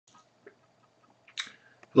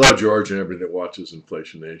Hello, George, and everybody that watches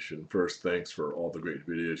Inflation Nation. First, thanks for all the great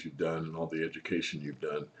videos you've done and all the education you've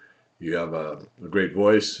done. You have a great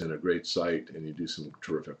voice and a great site, and you do some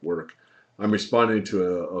terrific work. I'm responding to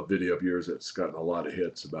a video of yours that's gotten a lot of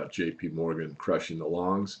hits about J.P. Morgan crushing the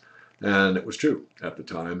longs, and it was true at the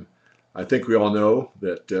time. I think we all know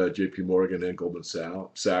that J.P. Morgan and Goldman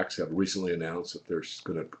Sachs have recently announced that they're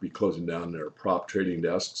going to be closing down their prop trading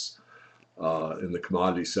desks in the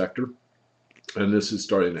commodity sector. And this is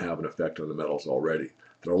starting to have an effect on the metals already.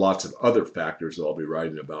 There are lots of other factors that I'll be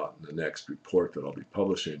writing about in the next report that I'll be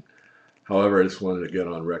publishing. However, I just wanted to get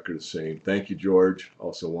on record as saying thank you, George.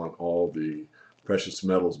 Also want all the precious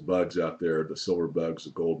metals bugs out there, the silver bugs,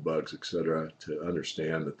 the gold bugs, etc., to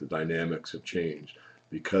understand that the dynamics have changed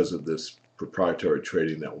because of this proprietary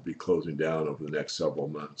trading that will be closing down over the next several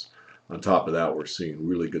months. On top of that, we're seeing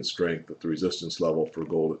really good strength at the resistance level for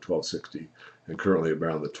gold at 1260 and currently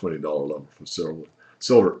around the $20 level for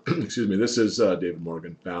silver. Excuse me. This is David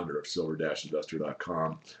Morgan, founder of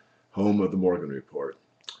silver-investor.com, home of the Morgan Report.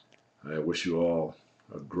 I wish you all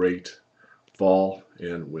a great fall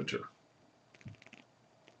and winter.